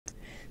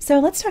So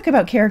let's talk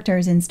about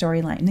characters in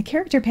Storyline. The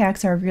character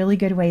packs are a really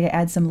good way to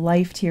add some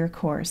life to your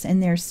course,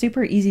 and they're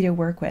super easy to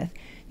work with.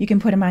 You can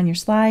put them on your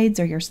slides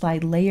or your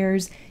slide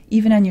layers,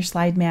 even on your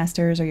slide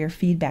masters or your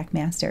feedback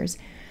masters.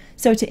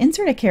 So to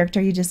insert a character,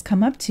 you just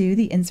come up to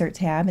the Insert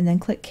tab and then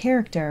click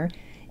Character,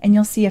 and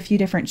you'll see a few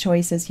different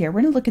choices here.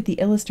 We're going to look at the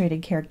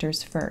illustrated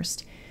characters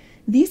first.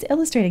 These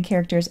illustrated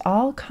characters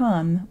all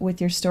come with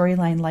your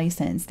Storyline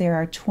license. There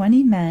are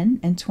 20 men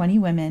and 20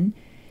 women.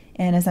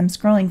 And as I'm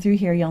scrolling through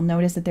here, you'll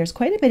notice that there's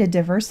quite a bit of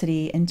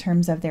diversity in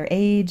terms of their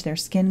age, their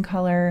skin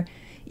color,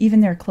 even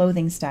their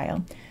clothing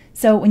style.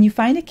 So when you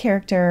find a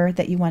character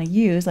that you want to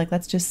use, like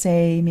let's just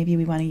say maybe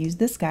we want to use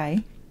this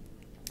guy,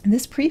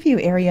 this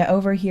preview area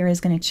over here is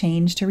going to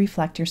change to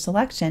reflect your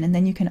selection. And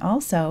then you can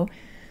also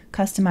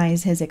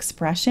customize his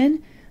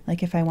expression.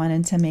 Like if I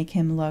wanted to make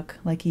him look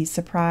like he's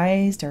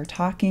surprised or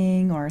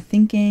talking or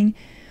thinking.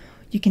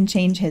 You can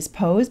change his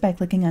pose by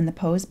clicking on the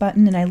pose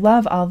button, and I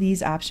love all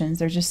these options.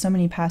 There's just so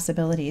many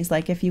possibilities.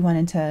 Like if you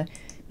wanted to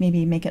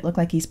maybe make it look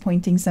like he's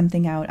pointing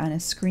something out on a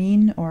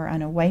screen or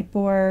on a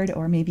whiteboard,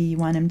 or maybe you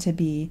want him to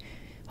be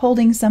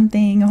holding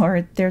something,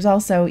 or there's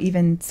also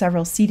even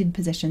several seated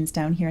positions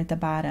down here at the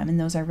bottom, and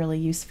those are really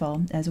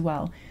useful as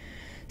well.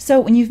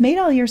 So when you've made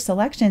all your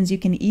selections, you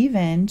can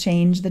even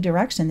change the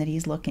direction that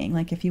he's looking.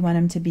 Like if you want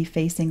him to be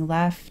facing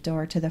left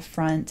or to the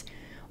front,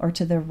 or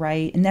to the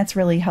right, and that's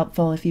really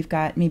helpful if you've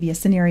got maybe a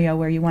scenario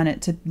where you want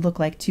it to look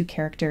like two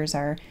characters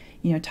are,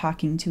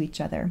 talking to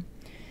each other.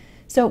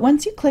 So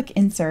once you click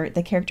Insert,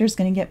 the character is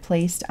going to get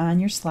placed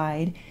on your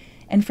slide,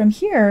 and from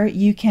here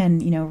you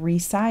can,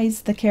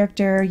 resize the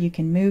character, you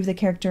can move the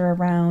character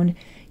around,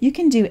 you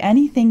can do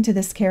anything to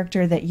this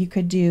character that you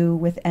could do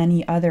with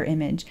any other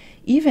image,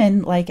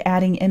 even like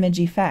adding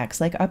image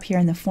effects. Like up here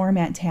in the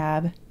Format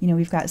tab,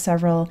 we've got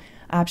several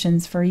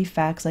options for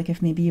effects, like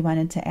if maybe you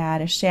wanted to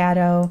add a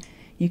shadow,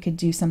 you could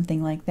do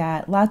something like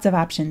that. Lots of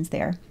options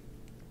there.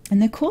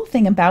 And the cool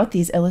thing about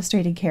these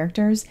illustrated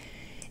characters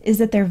is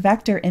that they're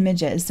vector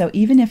images. So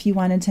even if you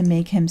wanted to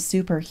make him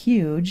super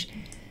huge,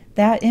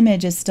 that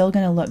image is still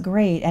going to look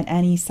great at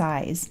any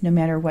size, no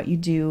matter what you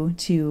do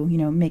to,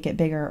 make it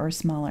bigger or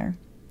smaller.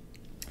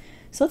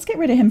 So let's get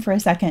rid of him for a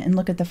second and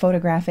look at the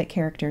photographic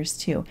characters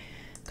too.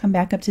 Come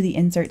back up to the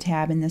Insert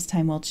tab, and this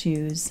time we'll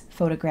choose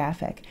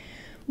Photographic.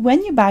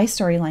 When you buy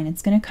Storyline,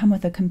 it's going to come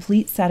with a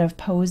complete set of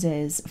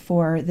poses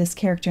for this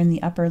character in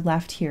the upper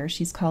left here.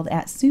 She's called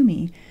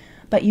Atsumi,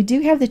 but you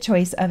do have the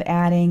choice of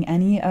adding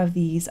any of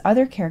these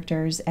other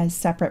characters as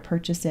separate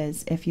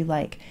purchases if you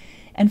like.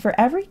 And for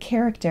every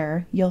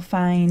character, you'll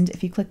find,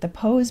 if you click the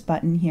Pose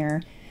button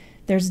here,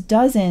 there's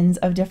dozens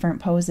of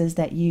different poses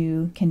that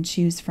you can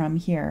choose from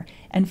here.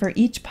 And for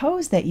each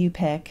pose that you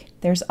pick,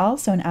 there's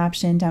also an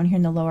option down here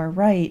in the lower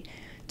right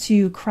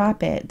to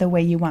crop it the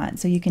way you want.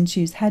 So you can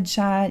choose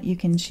headshot, you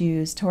can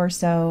choose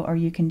torso, or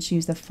you can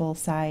choose the full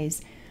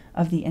size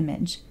of the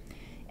image.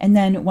 And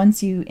then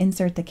once you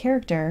insert the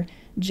character,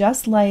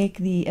 just like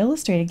the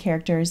illustrated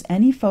characters,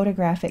 any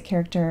photographic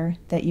character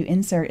that you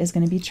insert is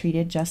going to be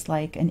treated just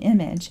like an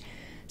image.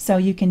 So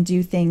you can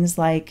do things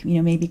like,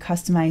 maybe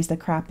customize the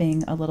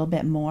cropping a little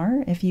bit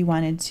more. If you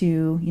wanted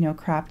to,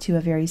 crop to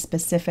a very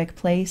specific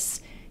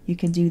place, you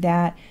could do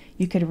that.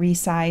 You could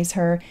resize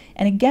her.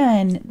 And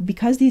again,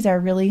 because these are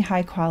really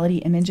high quality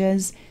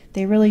images,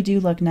 they really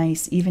do look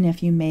nice even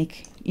if you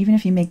make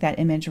that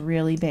image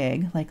really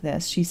big like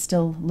this. She's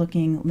still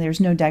looking, there's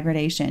no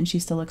degradation. She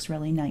still looks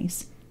really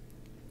nice.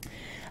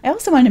 I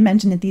also wanted to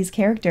mention that these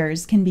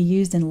characters can be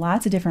used in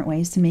lots of different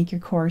ways to make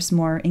your course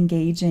more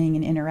engaging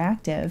and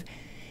interactive.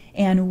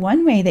 And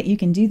one way that you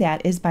can do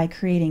that is by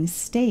creating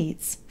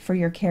states for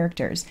your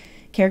characters.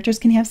 Characters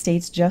can have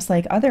states just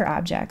like other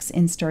objects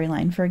in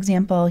Storyline. For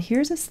example,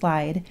 here's a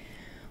slide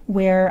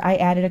where I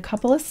added a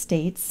couple of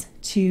states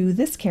to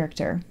this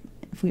character.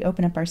 If we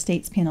open up our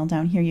states panel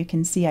down here, you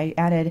can see I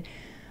added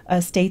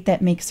a state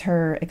that makes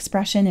her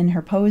expression and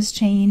her pose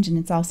change, and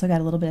it's also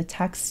got a little bit of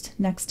text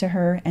next to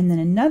her, and then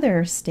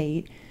another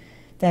state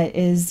that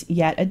is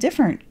yet a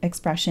different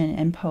expression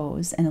and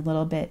pose and a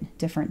little bit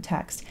different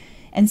text.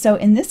 And so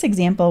in this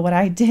example, what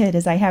I did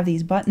is I have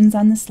these buttons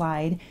on the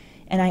slide,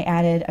 and I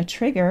added a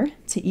trigger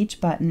to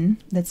each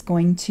button that's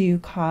going to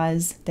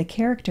cause the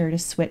character to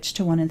switch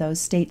to one of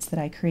those states that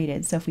I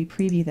created. So if we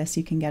preview this,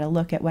 you can get a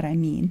look at what I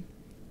mean.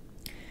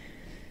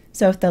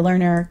 So if the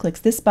learner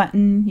clicks this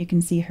button, you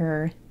can see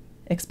her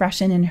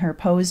expression and her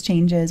pose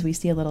changes. We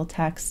see a little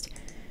text.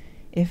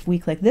 If we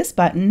click this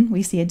button,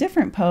 we see a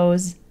different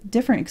pose,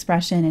 different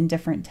expression, and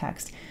different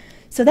text.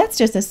 So that's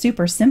just a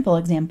super simple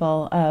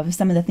example of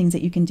some of the things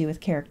that you can do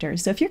with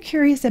characters. So if you're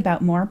curious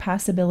about more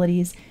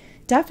possibilities,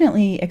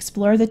 definitely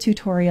explore the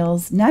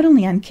tutorials, not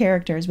only on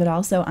characters, but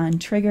also on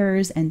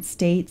triggers and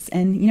states,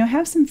 and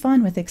have some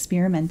fun with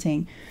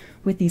experimenting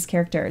with these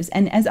characters.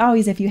 And as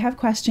always, if you have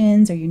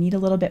questions or you need a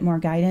little bit more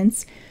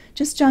guidance,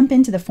 just jump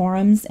into the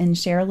forums and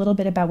share a little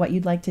bit about what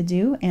you'd like to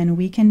do, and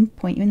we can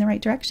point you in the right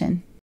direction.